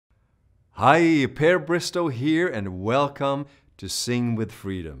Hi, Per Bristow here, and welcome to Sing with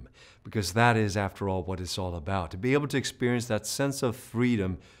Freedom, because that is, after all, what it's all about. To be able to experience that sense of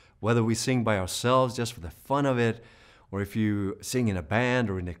freedom, whether we sing by ourselves just for the fun of it, or if you sing in a band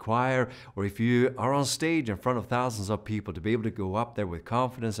or in a choir, or if you are on stage in front of thousands of people, to be able to go up there with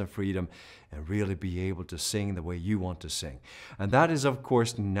confidence and freedom and really be able to sing the way you want to sing. And that is, of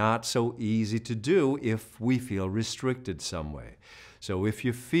course, not so easy to do if we feel restricted some way. So if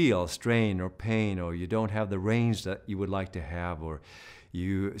you feel strain or pain, or you don't have the range that you would like to have, or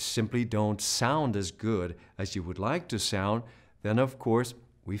you simply don't sound as good as you would like to sound, then of course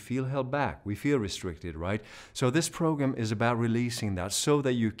we feel held back, we feel restricted, right? So this program is about releasing that so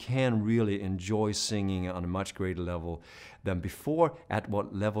that you can really enjoy singing on a much greater level than before, at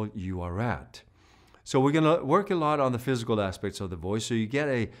what level you are at. So we're going to work a lot on the physical aspects of the voice, so you get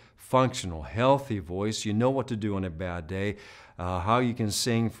a functional, healthy voice. You know what to do on a bad day, how you can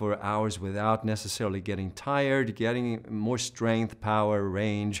sing for hours without necessarily getting tired, getting more strength, power,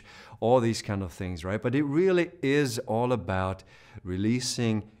 range, all these kind of things, right? But it really is all about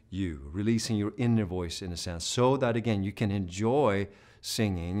releasing you, releasing your inner voice in a sense, so that again you can enjoy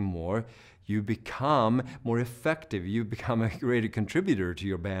singing more. You become more effective. You become a greater contributor to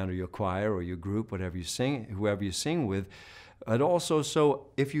your band or your choir or your group, whatever you sing, whoever you sing with. And also, so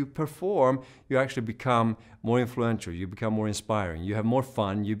if you perform, you actually become more influential. You become more inspiring. You have more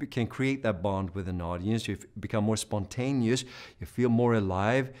fun. You can create that bond with an audience. You become more spontaneous. You feel more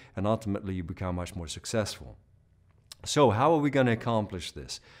alive, and ultimately you become much more successful. So how are we going to accomplish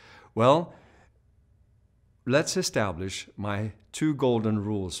this? Well, let's establish my two golden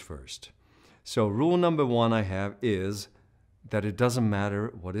rules first. So rule number one I have is that it doesn't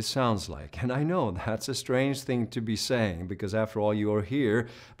matter what it sounds like. And I know that's a strange thing to be saying, because after all, you are here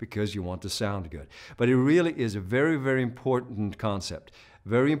because you want to sound good. But it really is a very, very important concept,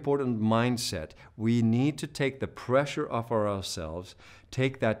 very important mindset. We need to take the pressure off of ourselves,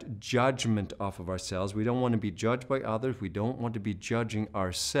 take that judgment off of ourselves. We don't want to be judged by others. We don't want to be judging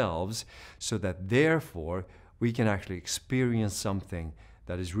ourselves, so that therefore we can actually experience something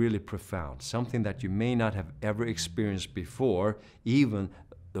that is really profound, something that you may not have ever experienced before, even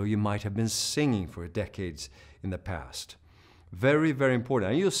though you might have been singing for decades in the past. Very, very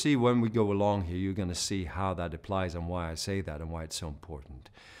important. And you'll see when we go along here, you're going to see how that applies and why I say that and why it's so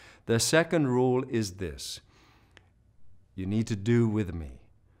important. The second rule is this: you need to do with me.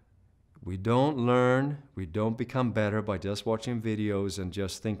 We don't learn, we don't become better by just watching videos and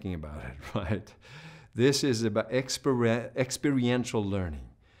just thinking about it, right? This is about experiential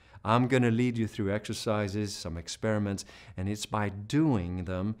learning. I'm going to lead you through exercises, some experiments, and it's by doing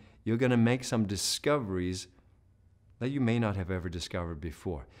them you're going to make some discoveries that you may not have ever discovered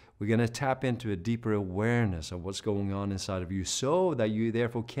before. We're going to tap into a deeper awareness of what's going on inside of you, so that you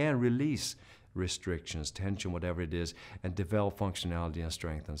therefore can release restrictions, tension, whatever it is, and develop functionality and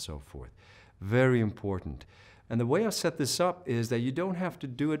strength and so forth. Very important. And the way I set this up is that you don't have to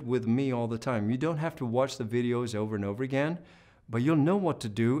do it with me all the time. You don't have to watch the videos over and over again, but you'll know what to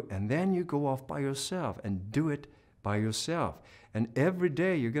do, and then you go off by yourself and do it by yourself. And every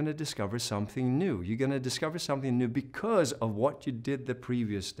day you're going to discover something new. You're going to discover something new because of what you did the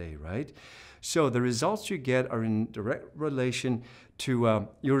previous day, right? So the results you get are in direct relation to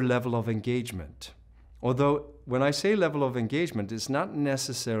your level of engagement. Although when I say level of engagement, it's not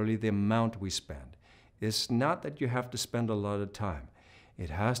necessarily the amount we spend. It's not that you have to spend a lot of time. It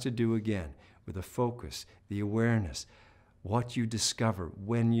has to do, again, with the focus, the awareness, what you discover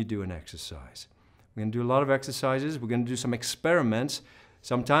when you do an exercise. We're going to do a lot of exercises. We're going to do some experiments.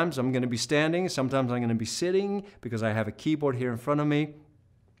 Sometimes I'm going to be standing. Sometimes I'm going to be sitting, because I have a keyboard here in front of me.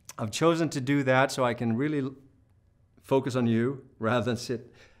 I've chosen to do that so I can really focus on you rather than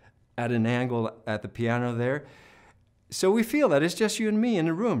sit at an angle at the piano there. So we feel that it's just you and me in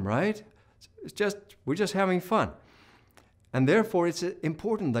the room, right? We're just having fun. And therefore, it's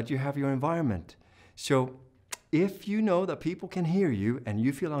important that you have your environment. So if you know that people can hear you and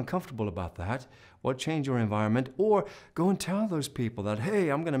you feel uncomfortable about that, well, change your environment, or go and tell those people that, hey,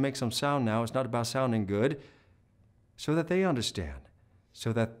 I'm going to make some sound now. It's not about sounding good, so that they understand,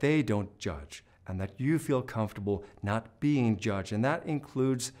 so that they don't judge, and that you feel comfortable not being judged. And that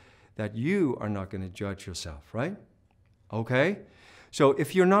includes that you are not going to judge yourself, right? Okay? So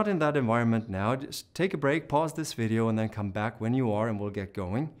if you're not in that environment now, just take a break, pause this video, and then come back when you are, and we'll get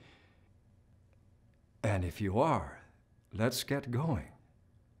going. And if you are, let's get going.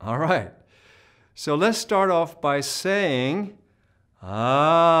 All right. So let's start off by saying,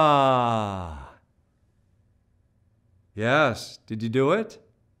 ah. Yes, did you do it?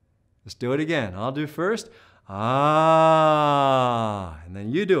 Let's do it again. I'll do first. Ah. And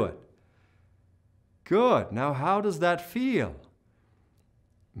then you do it. Good. Now, how does that feel?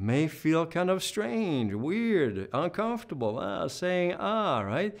 May feel kind of strange, weird, uncomfortable, saying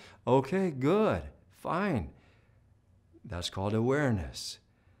right? Okay, good, fine. That's called awareness.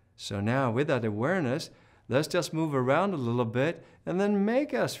 So now with that awareness, let's just move around a little bit and then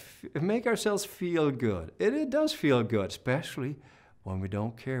make ourselves feel good. It does feel good, especially when we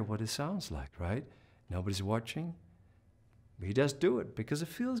don't care what it sounds like, right? Nobody's watching. We just do it because it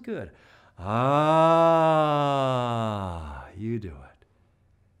feels good. You do it.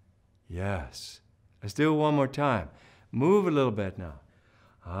 Yes. Let's do it one more time. Move a little bit now.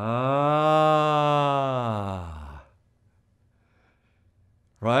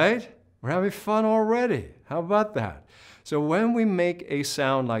 Right? We're having fun already. How about that? So when we make a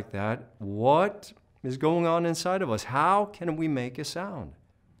sound like that, what is going on inside of us? How can we make a sound?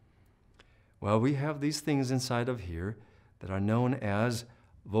 Well, we have these things inside of here that are known as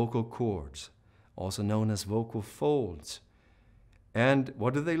vocal cords, also known as vocal folds. And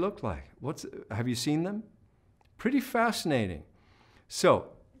what do they look like? Have you seen them? Pretty fascinating. So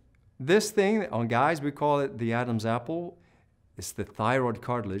this thing, on guys, we call it the Adam's apple. It's the thyroid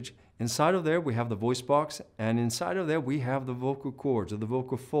cartilage. Inside of there, we have the voice box, and inside of there, we have the vocal cords or the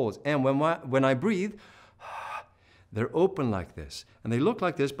vocal folds. And when I breathe, they're open like this. And they look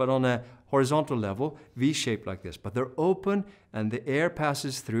like this, but on a horizontal level, V-shaped like this. But they're open, and the air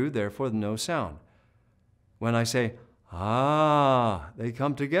passes through, therefore no sound. When I say, they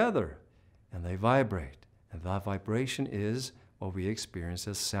come together and they vibrate. And that vibration is what we experience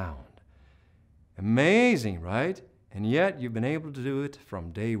as sound. Amazing, right? And yet you've been able to do it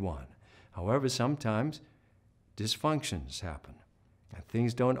from day one. However, sometimes dysfunctions happen and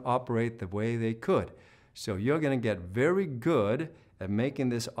things don't operate the way they could. So you're going to get very good at making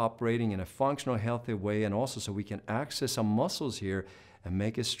this operating in a functional, healthy way, and also so we can access some muscles here and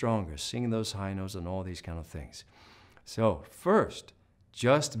make it stronger, sing those high notes and all these kind of things. So first,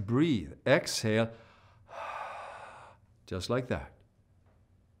 just breathe. Exhale, just like that.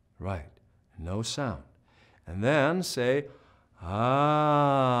 Right, no sound. And then say,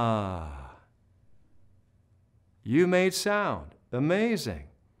 You made sound. Amazing.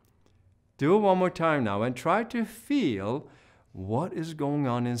 Do it one more time now and try to feel what is going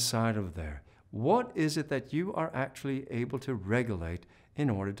on inside of there. What is it that you are actually able to regulate in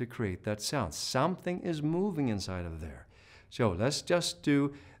order to create that sound? Something is moving inside of there. So let's just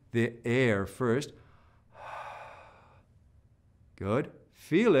do the air first. Good.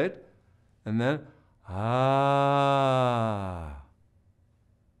 Feel it. And then,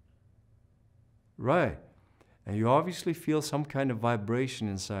 Right. And you obviously feel some kind of vibration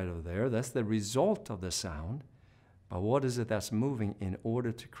inside of there. That's the result of the sound. But what is it that's moving in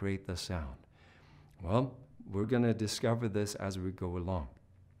order to create the sound? Well, we're going to discover this as we go along.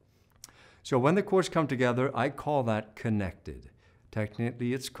 So when the chords come together, I call that connected.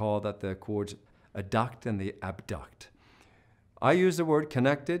 Technically, it's called that the chords adduct and they abduct. I use the word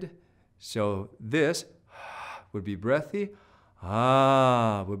connected. So this would be breathy.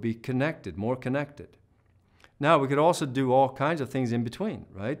 Would be connected, more connected. Now, we could also do all kinds of things in between,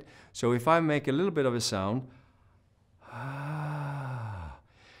 right? So if I make a little bit of a sound,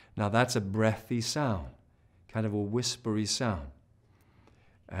 now that's a breathy sound, kind of a whispery sound.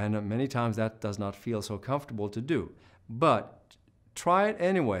 And many times that does not feel so comfortable to do. But try it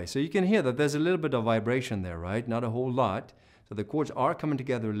anyway. So you can hear that there's a little bit of vibration there, right? Not a whole lot. So the chords are coming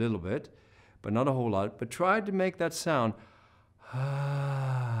together a little bit, but not a whole lot. But try to make that sound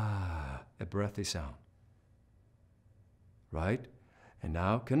a breathy sound. Right? And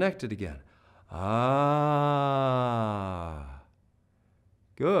now connect it again.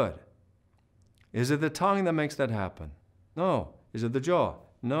 Good. Is it the tongue that makes that happen? No. Is it the jaw?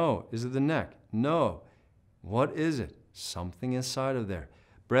 No. Is it the neck? No. What is it? Something inside of there.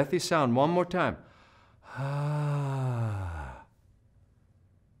 Breathy sound. One more time.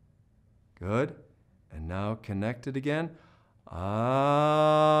 Good. And now connect it again.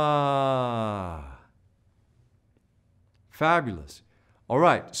 Fabulous. All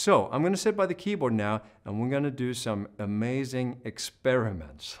right, so I'm going to sit by the keyboard now, and we're going to do some amazing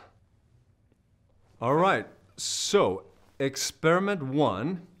experiments. All right, so experiment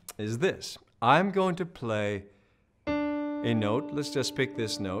 1 is this. I'm going to play a note. Let's just pick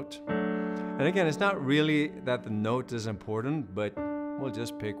this note. And again, it's not really that the note is important, but we'll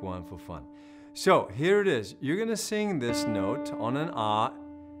just pick one for fun. So here it is. You're going to sing this note on an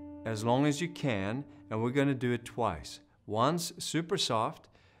as long as you can, and we're going to do it twice. Once super soft,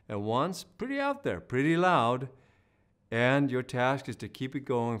 and once pretty out there, pretty loud. And your task is to keep it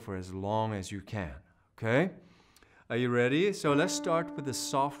going for as long as you can, okay? Are you ready? So let's start with the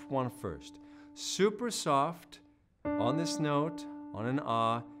soft one first. super soft on this note, on an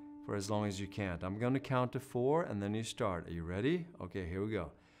ah, for as long as you can. I'm going to count to 4 and then you start. Are you ready? Okay, here we go.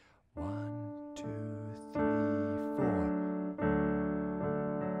 1, 2, 3, 4.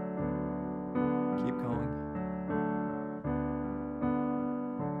 Keep going.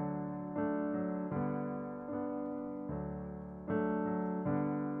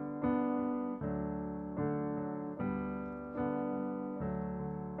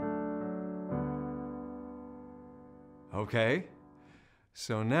 Okay,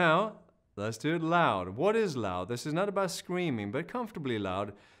 so now let's do it loud. What is loud? This is not about screaming, but comfortably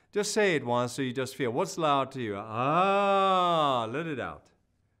loud. Just say it once so you just feel. What's loud to you? Ah, let it out.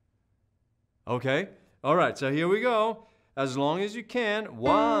 Okay, all right, so here we go. As long as you can.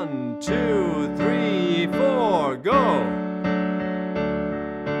 1, 2, 3, 4, go.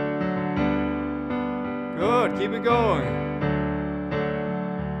 Good, keep it going.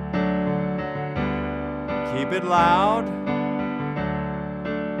 Keep it loud.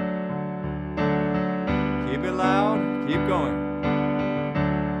 Keep it loud. Keep going.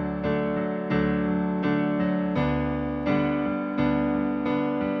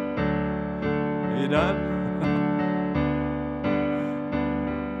 Are you done?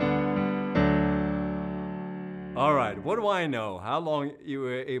 All right, what do I know? How long you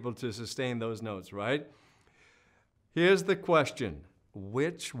were able to sustain those notes, right? Here's the question.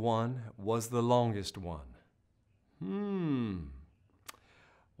 Which one was the longest one?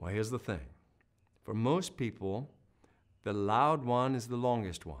 Well, here's the thing. For most people, the loud one is the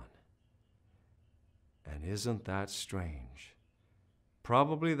longest one. And isn't that strange?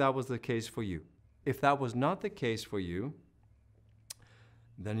 Probably that was the case for you. If that was not the case for you,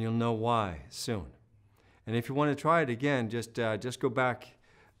 then you'll know why soon. And if you want to try it again, just go back,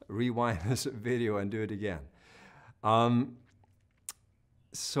 rewind this video and do it again.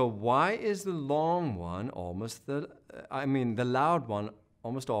 So why is the long one the loud one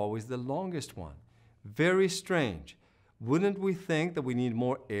almost always the longest one? Very strange. Wouldn't we think that we need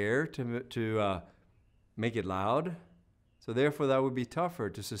more air to make it loud? So therefore that would be tougher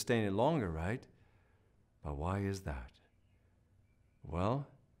to sustain it longer, right? But why is that? Well,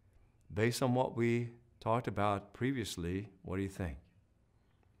 based on what we talked about previously, what do you think?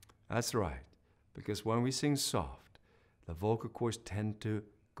 That's right, because when we sing soft, the vocal cords tend to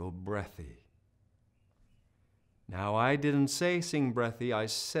go breathy. Now, I didn't say sing breathy, I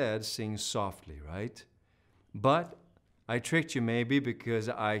said sing softly, right? But I tricked you maybe because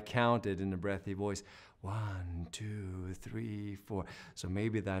I counted in a breathy voice. 1, 2, 3, 4. So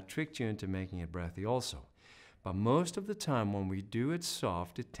maybe that tricked you into making it breathy also. But most of the time when we do it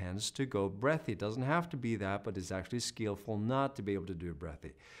soft, it tends to go breathy. It doesn't have to be that, but it's actually skillful not to be able to do it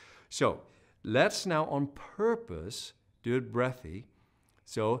breathy. So let's now on purpose do it breathy.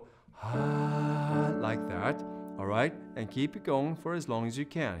 So, like that, all right? And keep it going for as long as you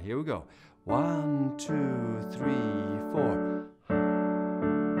can. Here we go. 1, 2, 3, 4.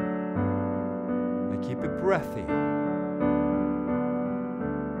 And keep it breathy.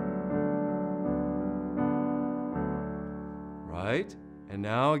 Right? And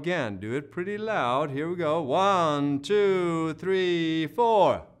now again, do it pretty loud. Here we go. 1, 2, 3,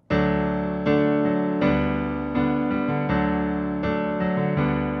 4.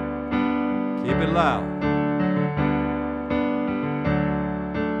 Keep it loud.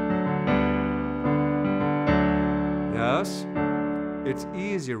 Yes, it's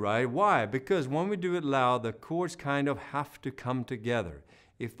easy, right? Why? Because when we do it loud, the chords kind of have to come together.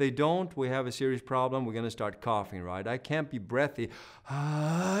 If they don't, we have a serious problem. We're going to start coughing, right? I can't be breathy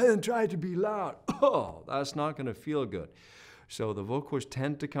and try to be loud. Oh, that's not going to feel good. So the vocal cords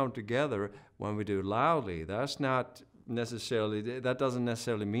tend to come together when we do it loudly. That doesn't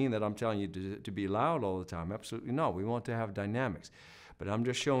necessarily mean that I'm telling you to be loud all the time. Absolutely no. We want to have dynamics. But I'm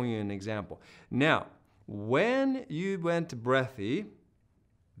just showing you an example. Now, when you went breathy,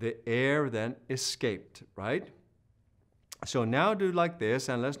 the air then escaped, right? So now do like this,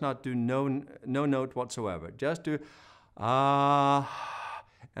 and let's not do no note whatsoever. Just do ah,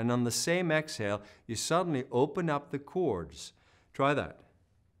 and on the same exhale, you suddenly open up the chords. Try that.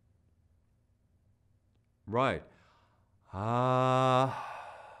 Right. Ah.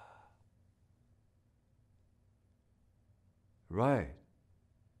 Right.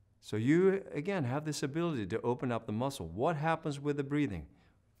 So you, again, have this ability to open up the muscle. What happens with the breathing?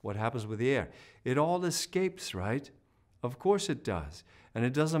 What happens with the air? It all escapes, right? Of course it does. And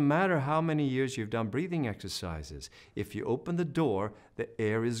it doesn't matter how many years you've done breathing exercises. If you open the door, the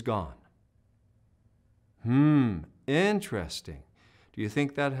air is gone. Interesting. Do you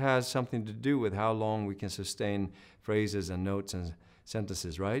think that has something to do with how long we can sustain phrases and notes and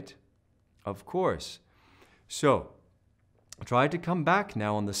sentences, right? Of course. So, try to come back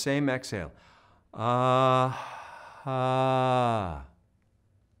now on the same exhale. Ah.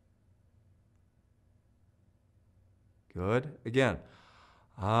 Good. Again.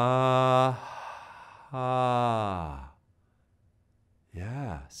 Ah.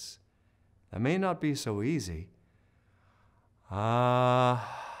 Yes. That may not be so easy.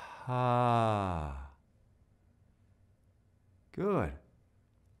 Ah. Good.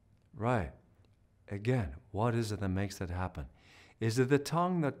 Right. Again, what is it that makes that happen? Is it the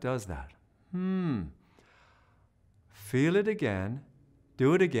tongue that does that? Feel it again,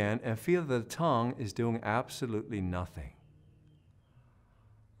 do it again, and feel that the tongue is doing absolutely nothing.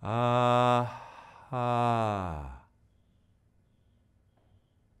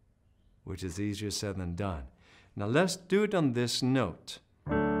 Which is easier said than done. Now let's do it on this note.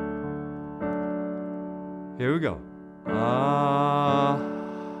 Here we go.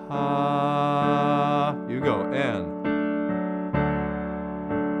 You go, and.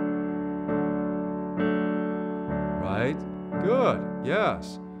 Right? Good,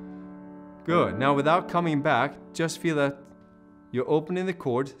 yes. Good. Now without coming back, just feel that you're opening the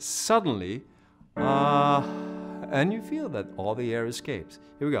chord suddenly, and you feel that all the air escapes.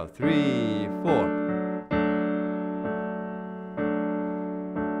 Here we go. 3, 4.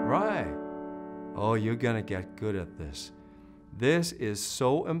 Right. Oh, you're gonna get good at this. This is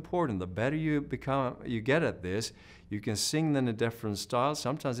so important. The better you get at this, you can sing in a different style.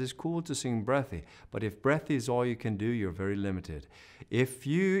 Sometimes it's cool to sing breathy, but if breathy is all you can do, you're very limited. If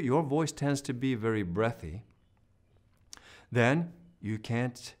your voice tends to be very breathy, then you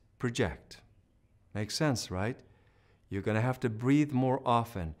can't project. Makes sense, right? You're going to have to breathe more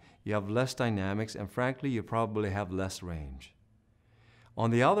often. You have less dynamics, and frankly, you probably have less range.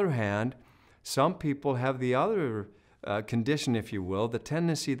 On the other hand, some people have the other condition, if you will, the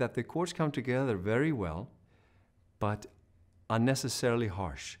tendency that the chords come together very well, but unnecessarily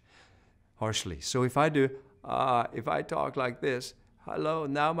harshly. So if I talk like this, hello,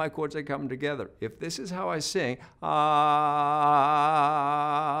 now my chords are coming together. If this is how I sing,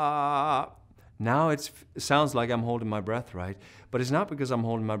 now it sounds like I'm holding my breath, right? But it's not because I'm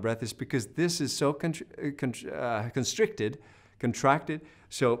holding my breath, it's because this is so contracted,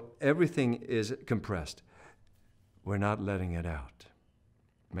 so everything is compressed. We're not letting it out.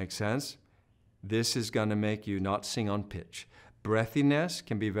 Make sense? This is going to make you not sing on pitch. Breathiness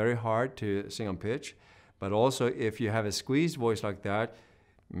can be very hard to sing on pitch, but also if you have a squeezed voice like that,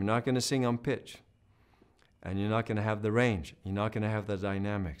 you're not going to sing on pitch. And you're not going to have the range. You're not going to have the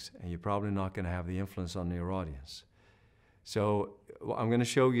dynamics. And you're probably not going to have the influence on your audience. So I'm going to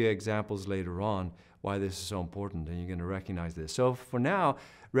show you examples later on why this is so important, and you're going to recognize this. So for now,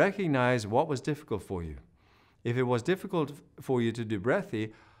 recognize what was difficult for you. If it was difficult for you to do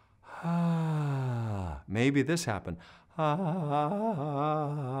breathy, maybe this happened.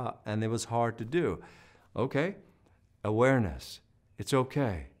 And it was hard to do. Okay, awareness. It's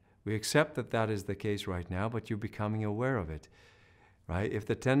okay. We accept that that is the case right now, but you're becoming aware of it, right? If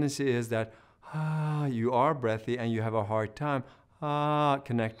the tendency is that you are breathy and you have a hard time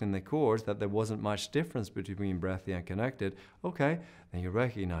connecting the chords, that there wasn't much difference between breathy and connected, okay, then you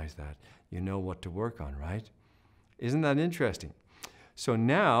recognize that. You know what to work on, right? Isn't that interesting? So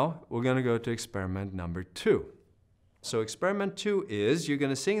now we're going to go to experiment number 2. So experiment 2 is you're going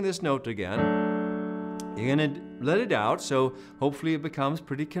to sing this note again. You're going to let it out, so hopefully it becomes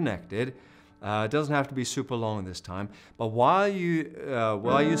pretty connected. It doesn't have to be super long this time. But while you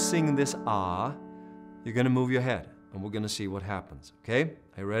sing this you're going to move your head, and we're going to see what happens. Okay?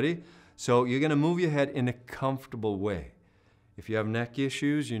 Are you ready? So you're going to move your head in a comfortable way. If you have neck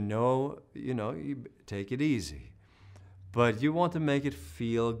issues, you take it easy. But you want to make it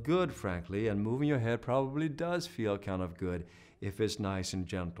feel good, frankly, and moving your head probably does feel kind of good if it's nice and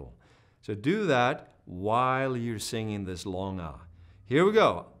gentle. So do that while you're singing this long ah. Here we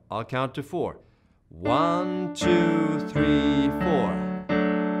go. I'll count to 4. 1, 2, 3, 4.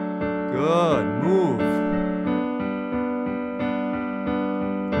 Good. Move.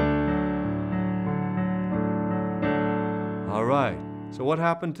 All right. So what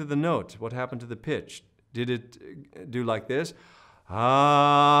happened to the note? What happened to the pitch? Did it do like this? Of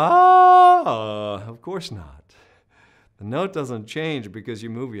course not. The note doesn't change because you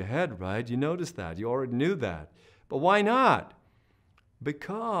move your head, right? You noticed that. You already knew that. But why not?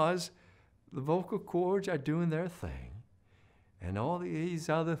 Because the vocal cords are doing their thing. And all these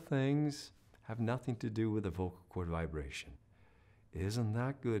other things have nothing to do with the vocal cord vibration. Isn't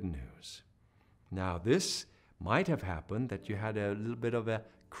that good news? Now, this might have happened that you had a little bit of a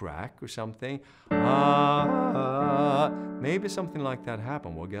crack or something. Maybe something like that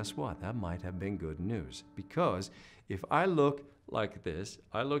happened. Well, guess what? That might have been good news. Because if I look like this,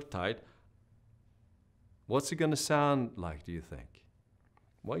 I look tight, what's it going to sound like, do you think?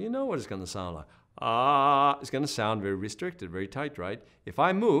 Well, you know what it's going to sound like. It's going to sound very restricted, very tight, right? If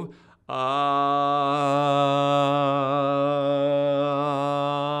I move,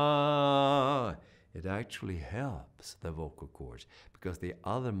 it actually helps the vocal cords because the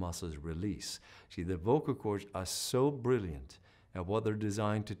other muscles release. See, the vocal cords are so brilliant at what they're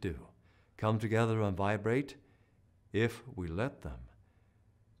designed to do. Come together and vibrate if we let them.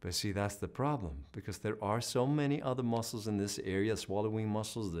 But see, that's the problem, because there are so many other muscles in this area, swallowing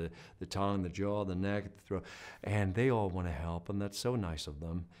muscles, the tongue, the jaw, the neck, the throat, and they all want to help, and that's so nice of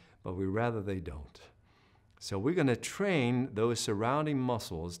them, but we rather they don't. So we're going to train those surrounding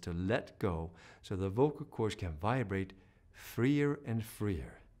muscles to let go so the vocal cords can vibrate freer and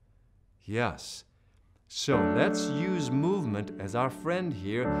freer. Yes. So let's use movement as our friend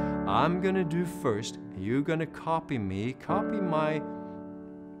here. I'm going to do first. You're going to copy me, copy my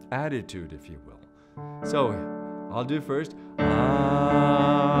attitude, if you will. So I'll do first.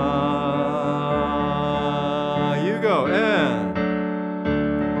 You go, and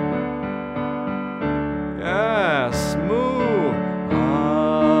yes, move.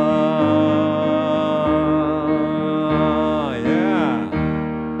 Yeah.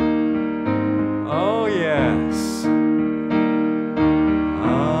 Oh yes.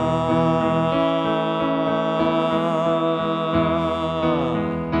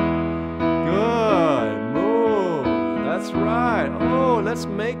 Let's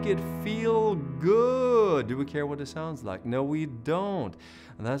make it feel good. Do we care what it sounds like? No, we don't.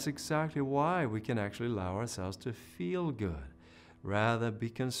 And that's exactly why we can actually allow ourselves to feel good. Rather be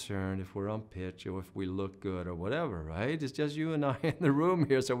concerned if we're on pitch or if we look good or whatever, right? It's just you and I in the room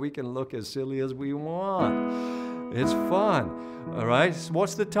here so we can look as silly as we want. It's fun, all right?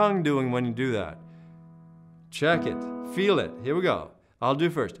 What's the tongue doing when you do that? Check it. Feel it. Here we go. I'll do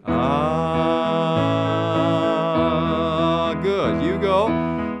first. Good. You go.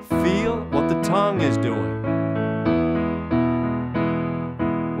 Feel what the tongue is doing.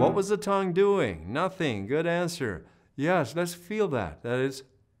 What was the tongue doing? Nothing. Good answer. Yes, let's feel that. That is,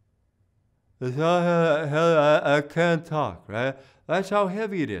 I can't talk, right? That's how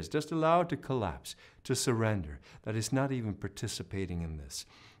heavy it is. Just allow it to collapse, to surrender. That is not even participating in this.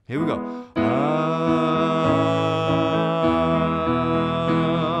 Here we go.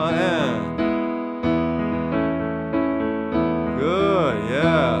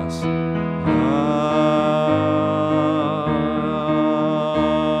 Yes.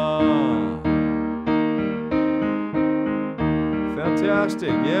 Fantastic.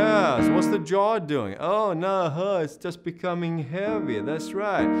 Yes. What's the jaw doing? Oh, no, it's just becoming heavy. That's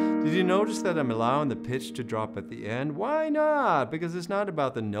right. Did you notice that I'm allowing the pitch to drop at the end? Why not? Because it's not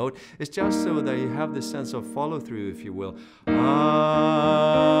about the note. It's just so that you have this sense of follow-through, if you will.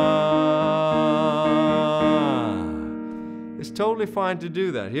 It's totally fine to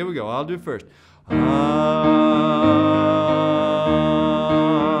do that. Here we go. I'll do first. You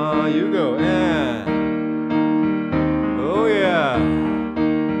go. And. Oh, yeah.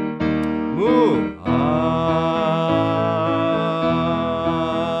 Move.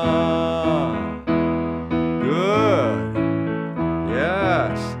 Good.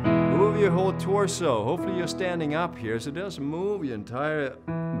 Yes. Move your whole torso. Hopefully you're standing up here, so just move your entire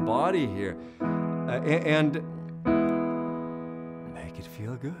body here. And make it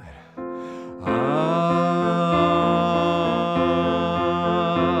feel good.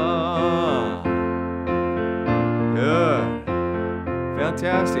 Good.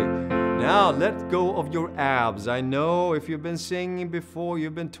 Fantastic. Now let go of your abs. I know if you've been singing before,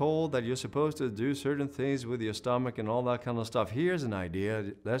 you've been told that you're supposed to do certain things with your stomach and all that kind of stuff. Here's an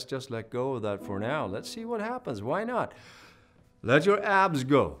idea. Let's just let go of that for now. Let's see what happens. Why not? Let your abs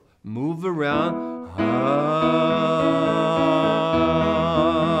go. Move around.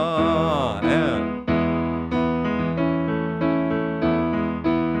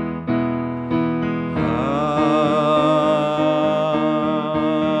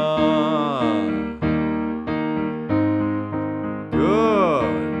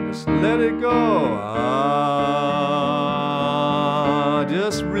 Let it go.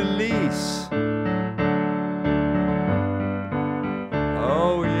 Just release.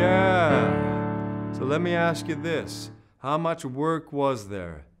 Oh, yeah. So let me ask you this. How much work was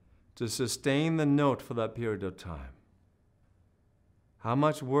there to sustain the note for that period of time? How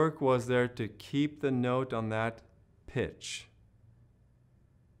much work was there to keep the note on that pitch?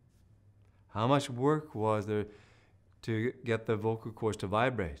 How much work was there to get the vocal cords to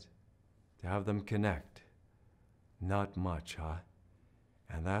vibrate, to have them connect? Not much, huh?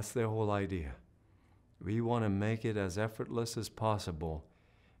 And that's the whole idea. We want to make it as effortless as possible,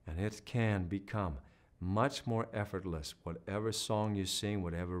 and it can become much more effortless, whatever song you sing,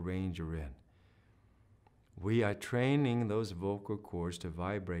 whatever range you're in. We are training those vocal cords to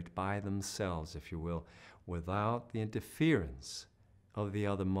vibrate by themselves, if you will, without the interference of the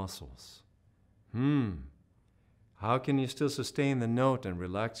other muscles. How can you still sustain the note and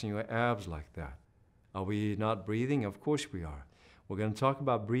relaxing your abs like that? Are we not breathing? Of course we are. We're going to talk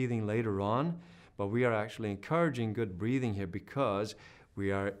about breathing later on, but we are actually encouraging good breathing here because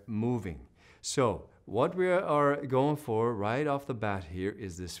we are moving. So what we are going for right off the bat here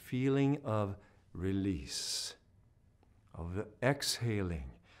is this feeling of release, of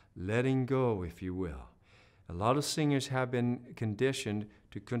exhaling, letting go, if you will. A lot of singers have been conditioned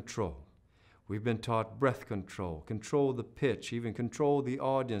to control. We've been taught breath control, control the pitch, even control the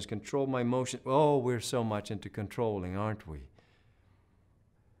audience, control my emotion. Oh, we're so much into controlling, aren't we?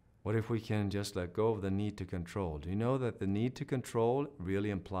 What if we can just let go of the need to control? Do you know that the need to control really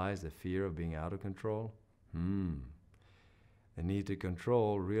implies the fear of being out of control? The need to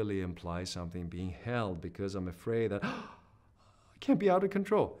control really implies something being held because I'm afraid that I can't be out of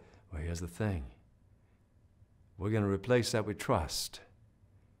control. Well, here's the thing. We're going to replace that with trust.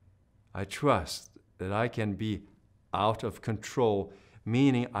 I trust that I can be out of control,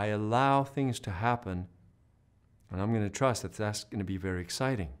 meaning I allow things to happen, and I'm going to trust that that's going to be very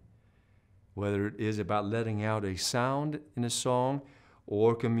exciting. Whether it is about letting out a sound in a song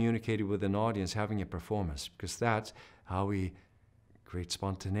or communicating with an audience, having a performance, because that's how we create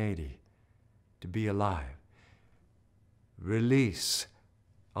spontaneity, to be alive. Release.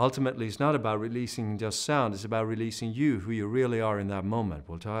 Ultimately, it's not about releasing just sound, it's about releasing you, who you really are in that moment.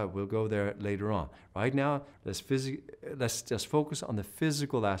 We'll go there later on. Right now, let's just focus on the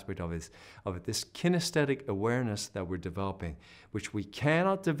physical aspect of it, this kinesthetic awareness that we're developing, which we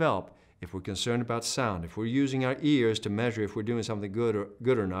cannot develop if we're concerned about sound, if we're using our ears to measure if we're doing something good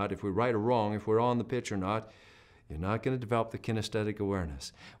or not, if we're right or wrong, if we're on the pitch or not. You're not going to develop the kinesthetic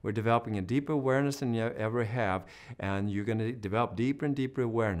awareness. We're developing a deeper awareness than you ever have, and you're going to develop deeper and deeper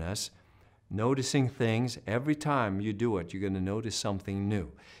awareness, noticing things. Every time you do it, you're going to notice something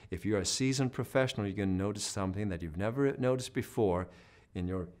new. If you're a seasoned professional, you're going to notice something that you've never noticed before in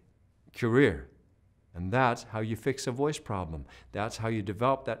your career. And that's how you fix a voice problem. That's how you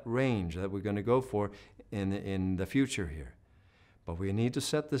develop that range that we're going to go for in the future here. But we need to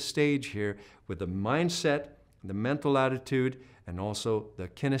set the stage here with the mindset, the mental attitude, and also the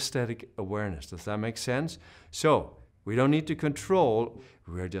kinesthetic awareness. Does that make sense? So, we don't need to control.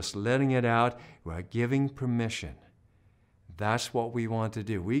 We're just letting it out. We're giving permission. That's what we want to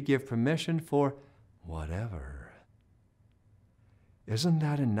do. We give permission for whatever. Isn't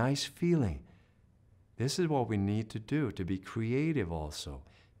that a nice feeling? This is what we need to do, to be creative also.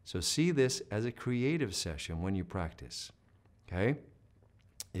 So see this as a creative session when you practice. Okay?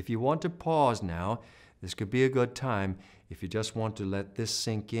 If you want to pause now, this could be a good time. If you just want to let this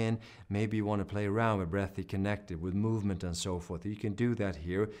sink in, maybe you want to play around with Breathy Connected, with movement and so forth. You can do that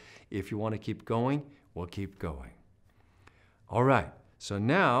here. If you want to keep going, we'll keep going. All right, so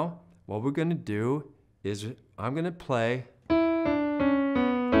now what we're going to do is I'm going to play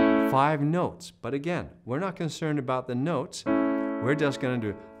 5 notes. But again, we're not concerned about the notes. We're just going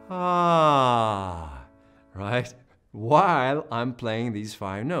to do ah, right? While I'm playing these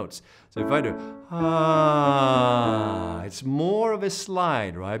 5 notes. So if I do ah, it's more of a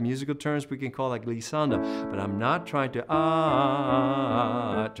slide, right? Musical terms we can call like glissando, but I'm not trying to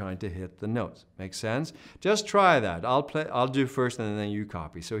trying to hit the notes. Make sense? Just try that. I'll do first and then you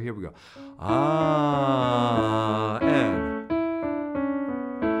copy. So here we go. Ah, and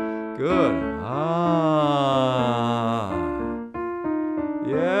good. Ah,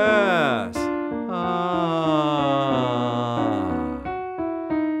 yes.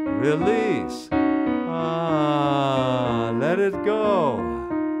 Release. Ah, let it go.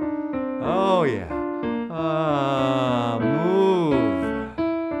 Oh yeah. Ah, move.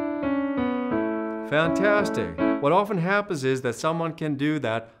 Fantastic. What often happens is that someone can do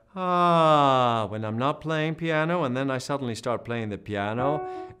that when I'm not playing piano, and then I suddenly start playing the piano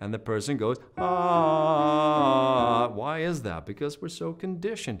and the person goes Why is that? Because we're so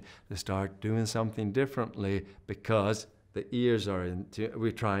conditioned to start doing something differently, because the ears are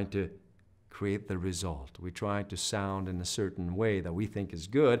we're trying to create the result. We're trying to sound in a certain way that we think is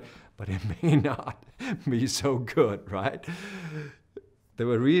good, but it may not be so good, right? The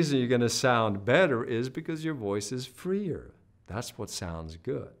reason you're going to sound better is because your voice is freer. That's what sounds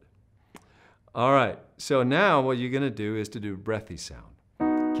good. All right, so now what you're going to do is to do breathy sound.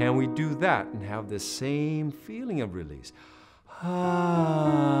 Can we do that and have the same feeling of release?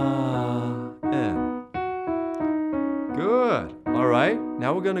 Ah, and good. All right,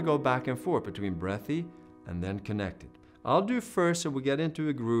 now we're going to go back and forth between breathy and then connected. I'll do first so we get into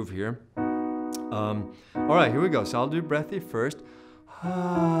a groove here. All right, here we go. So I'll do breathy first.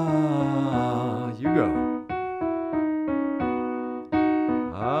 Ah, you go.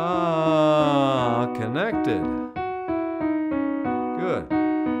 Ah, connected. Good.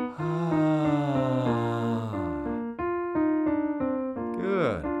 Ah,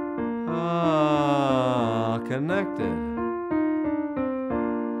 good. Ah, connected.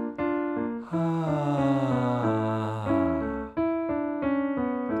 Ah,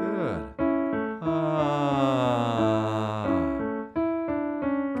 good. Ah,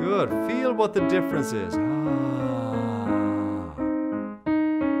 good. Feel what the difference is. Ah.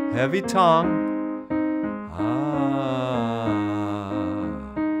 Heavy tongue. Ah.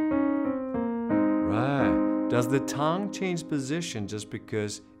 Right. Does the tongue change position just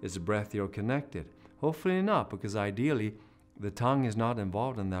because it's breathy or connected? Hopefully not, because ideally the tongue is not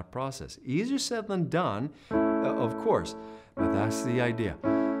involved in that process. Easier said than done, of course, but that's the idea.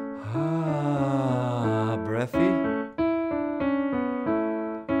 Ah, breathy.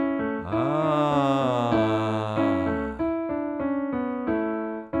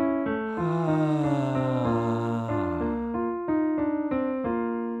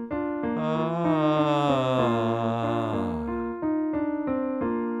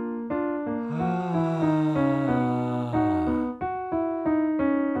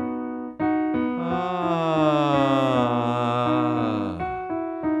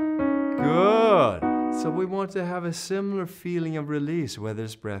 Good. So we want to have a similar feeling of release, whether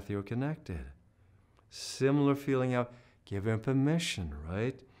it's breathy or connected. Similar feeling of giving permission,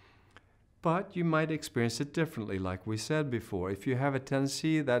 right? But you might experience it differently, like we said before. If you have a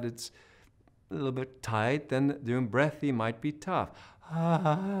tendency that it's a little bit tight, then doing breathy might be tough.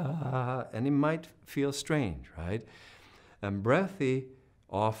 And it might feel strange, right? And breathy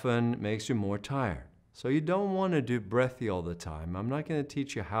often makes you more tired. So you don't want to do breathy all the time. I'm not going to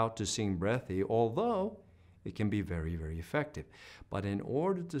teach you how to sing breathy, although it can be very, very effective. But in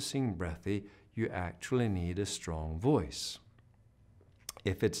order to sing breathy, you actually need a strong voice.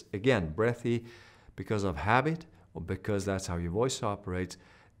 If it's, again, breathy because of habit or because that's how your voice operates,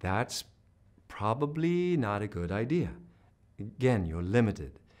 that's probably not a good idea. Again, you're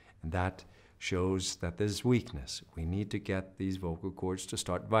limited, and that shows that there's weakness. We need to get these vocal cords to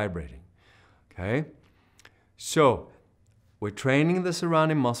start vibrating, okay? So, we're training the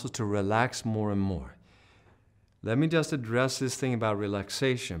surrounding muscles to relax more and more. Let me just address this thing about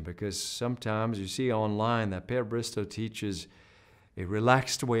relaxation, because sometimes you see online that Per Bristow teaches a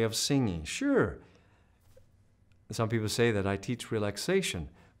relaxed way of singing. Sure, some people say that I teach relaxation.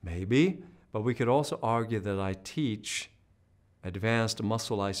 Maybe, but we could also argue that I teach advanced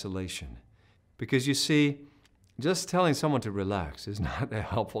muscle isolation. Because you see, just telling someone to relax is not a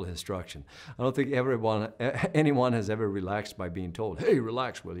helpful instruction. I don't think anyone has ever relaxed by being told, hey,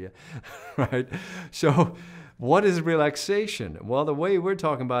 relax, will you? Right? So what is relaxation? Well, the way we're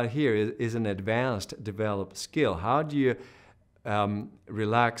talking about here is an advanced developed skill. How do you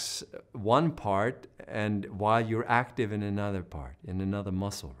relax one part and while you're active in another part, in another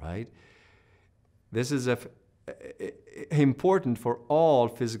muscle, right? This is important for all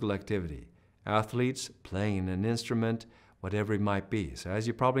physical activity. Athletes, playing an instrument, whatever it might be. So as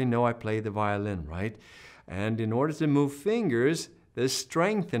you probably know, I play the violin, right? And in order to move fingers, there's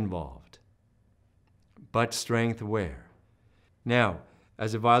strength involved. But strength where? Now,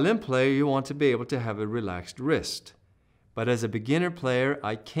 as a violin player, you want to be able to have a relaxed wrist. But as a beginner player,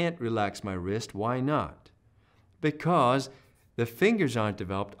 I can't relax my wrist. Why not? Because the fingers aren't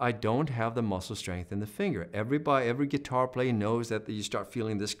developed. I don't have the muscle strength in the finger. Every guitar player knows that you start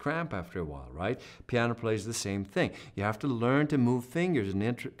feeling this cramp after a while, right? Piano plays the same thing. You have to learn to move fingers in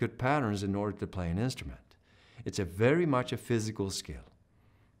intricate patterns in order to play an instrument. It's very much a physical skill.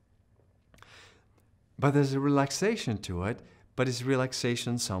 But there's a relaxation to it, but it's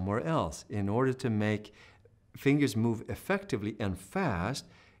relaxation somewhere else. In order to make fingers move effectively and fast,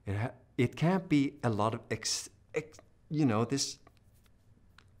 it can't be a lot of this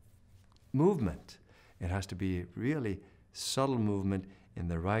movement. It has to be really subtle movement in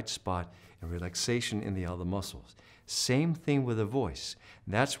the right spot and relaxation in the other muscles. Same thing with the voice.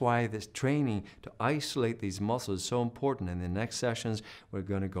 That's why this training to isolate these muscles is so important. In the next sessions, we're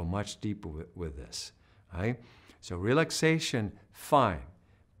going to go much deeper with this, right? So relaxation, fine,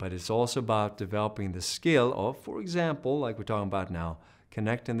 but it's also about developing the skill of, for example, like we're talking about now,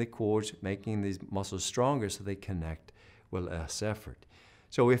 connecting the chords, making these muscles stronger so they connect with less effort.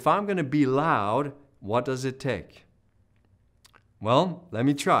 So if I'm going to be loud, what does it take? Well, let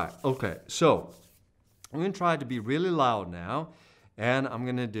me try. Okay, so I'm going to try to be really loud now, and I'm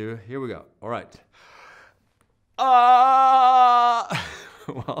going to do, here we go. All right. Well,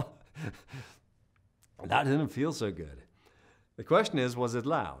 that didn't feel so good. The question is, was it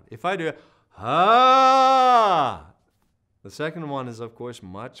loud? If I do, the second one is, of course,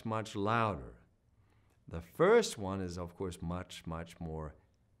 much, much louder. The first one is, of course, much, much more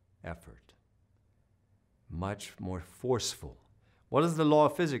effort, much more forceful. What does the law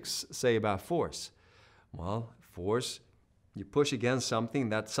of physics say about force? Well, force, you push against something,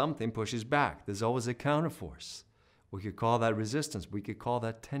 that something pushes back. There's always a counterforce. We could call that resistance. We could call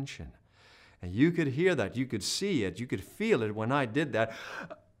that tension. And you could hear that. You could see it. You could feel it when I did that.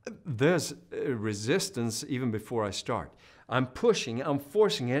 There's resistance even before I start. I'm pushing, I'm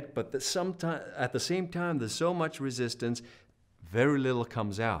forcing it, but at the same time, there's so much resistance, very little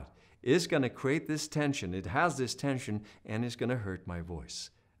comes out. It's going to create this tension. It has this tension, and it's going to hurt my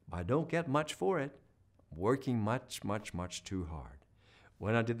voice. I don't get much for it. I'm working much, much, much too hard.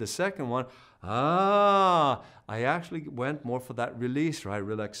 When I did the second one, I actually went more for that release, right?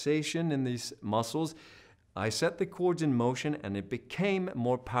 Relaxation in these muscles. I set the chords in motion, and it became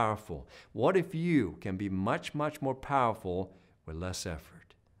more powerful. What if you can be much, much more powerful with less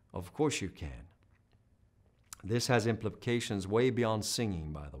effort? Of course you can. This has implications way beyond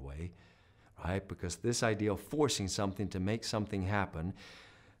singing, by the way, right? Because this idea of forcing something to make something happen,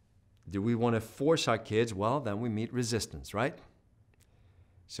 do we want to force our kids? Well, then we meet resistance, right?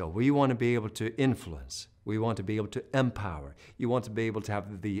 So we want to be able to influence. We want to be able to empower. You want to be able to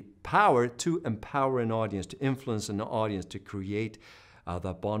have the power to empower an audience, to influence an audience, to create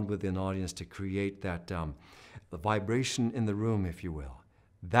that bond with an audience, to create that the vibration in the room, if you will.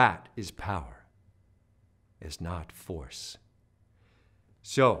 That is power. It's not force.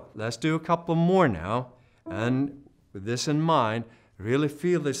 So let's do a couple more now. And with this in mind, really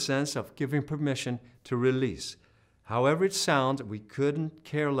feel the sense of giving permission to release. However it sounds, we couldn't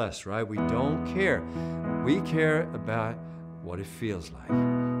care less, right? We don't care. We care about what it feels like.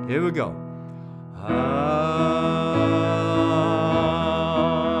 Here we go.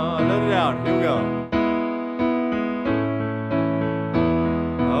 Let it out. Here we go.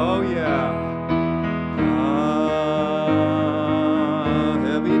 Oh, yeah.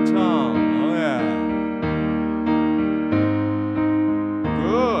 Heavy tongue. Oh, yeah.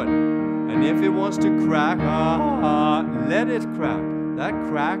 Good. And if it wants to crack, let it crack. That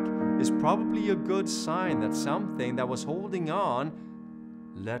crack is probably a good sign that something that was holding on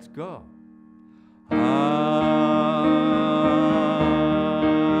let go. Oh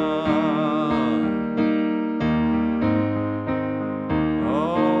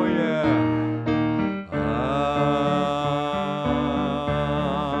yeah.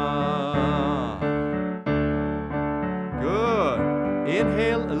 Good.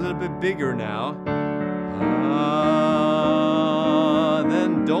 Inhale a little bit bigger now.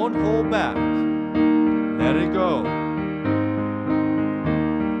 Then don't hold back. Let it go.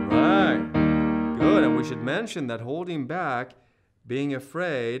 Right. Good. And we should mention that holding back, being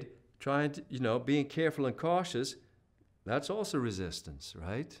afraid, trying to, being careful and cautious, that's also resistance,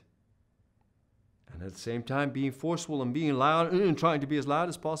 right? And at the same time, being forceful and being loud and trying to be as loud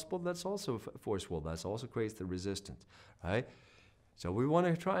as possible, that's also forceful. That also creates the resistance, right? So we want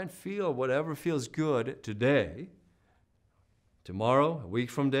to try and feel whatever feels good today. Tomorrow, a week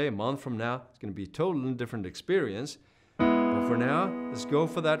from today, a month from now, it's going to be a totally different experience. But for now, let's go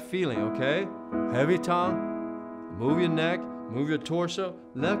for that feeling, okay? Heavy tongue, move your neck, move your torso,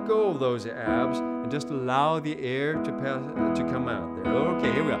 let go of those abs, and just allow the air to come out there.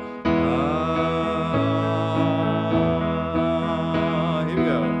 Okay, here we go. Here we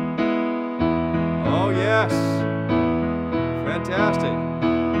go. Oh, yes. Fantastic.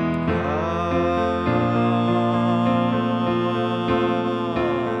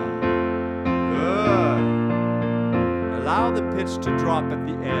 Good. Allow the pitch to drop at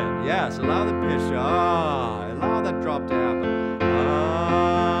the end. Yes, allow the pitch. Allow that drop to happen.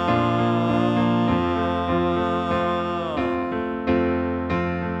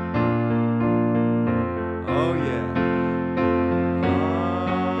 Oh, yeah.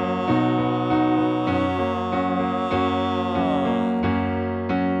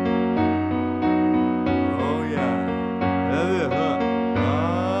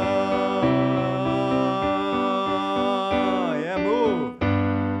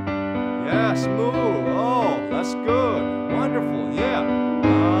 Yes, move. Oh, that's good.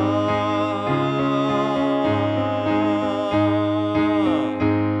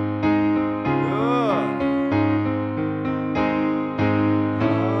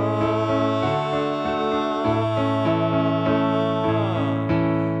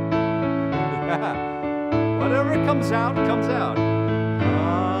 comes out, comes out. Oh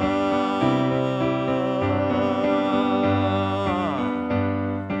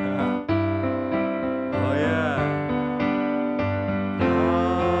yeah.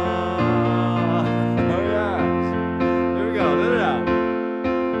 Oh yeah. Here we go, let it out.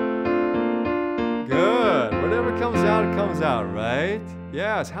 Good. Whatever comes out, right?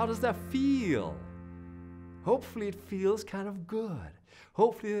 Yes. How does that feel? Hopefully it feels kind of good.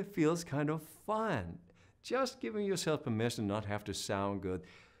 Hopefully it feels kind of fun. Just giving yourself permission to not have to sound good,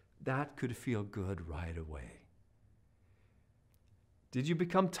 that could feel good right away. Did you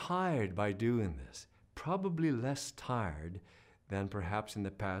become tired by doing this? Probably less tired than perhaps in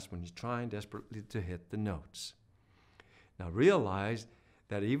the past when you're trying desperately to hit the notes. Now realize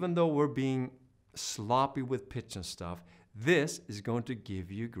that even though we're being sloppy with pitch and stuff, this is going to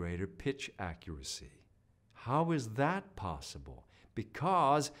give you greater pitch accuracy. How is that possible?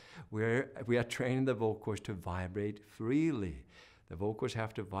 Because we are training the vocal cords to vibrate freely. The vocal cords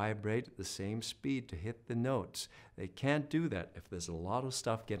have to vibrate at the same speed to hit the notes. They can't do that if there's a lot of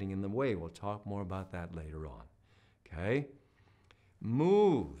stuff getting in the way. We'll talk more about that later on. Okay?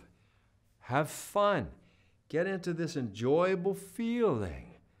 Move. Have fun. Get into this enjoyable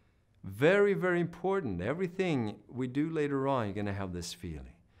feeling. Very, very important. Everything we do later on, you're going to have this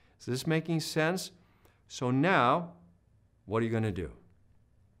feeling. Is this making sense? So now, what are you going to do?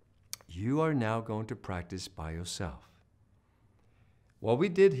 You are now going to practice by yourself. What we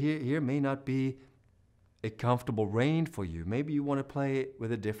did here may not be a comfortable range for you. Maybe you want to play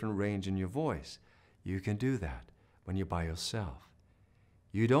with a different range in your voice. You can do that when you're by yourself.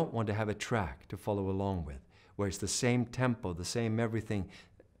 You don't want to have a track to follow along with, where it's the same tempo, the same everything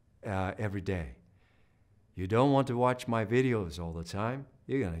every day. You don't want to watch my videos all the time.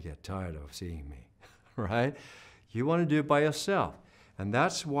 You're going to get tired of seeing me, right? You want to do it by yourself. And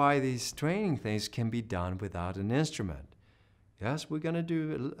that's why these training things can be done without an instrument. Yes, we're going to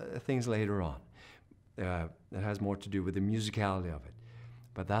do things later on. That has more to do with the musicality of it.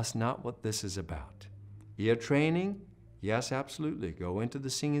 But that's not what this is about. Ear training, yes, absolutely. Go into the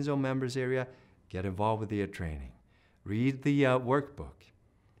Singing Zone members area, get involved with ear training. Read the workbook,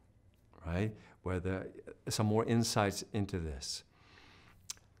 right, where some more insights into this.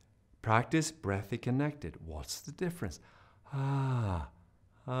 Practice breathy connected. What's the difference? Ah,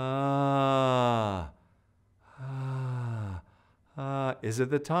 ah, ah, ah. Is it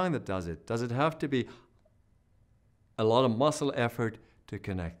the tongue that does it? Does it have to be a lot of muscle effort to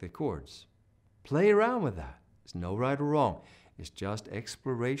connect the chords? Play around with that. There's no right or wrong. It's just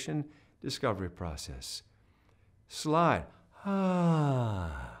exploration, discovery process. Slide.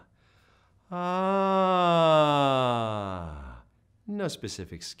 Ah, ah. No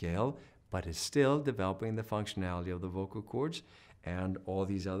specific scale, but it's still developing the functionality of the vocal cords and all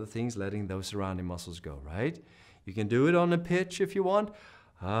these other things, letting those surrounding muscles go, right? You can do it on a pitch if you want.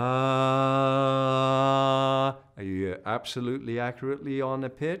 Ah. Are you absolutely accurately on a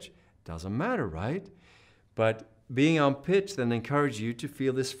pitch? Doesn't matter, right? But being on pitch then encourages you to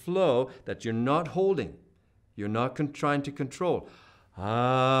feel this flow that you're not holding. You're not trying to control.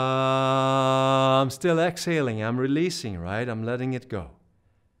 I'm still exhaling. I'm releasing, right? I'm letting it go.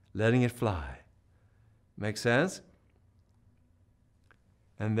 Letting it fly. Make sense?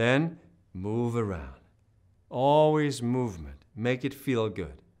 And then move around. Always movement. Make it feel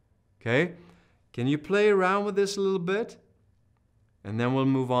good. Okay? Can you play around with this a little bit? And then we'll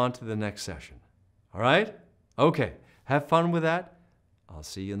move on to the next session. All right? Okay. Have fun with that. I'll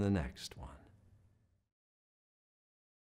see you in the next one.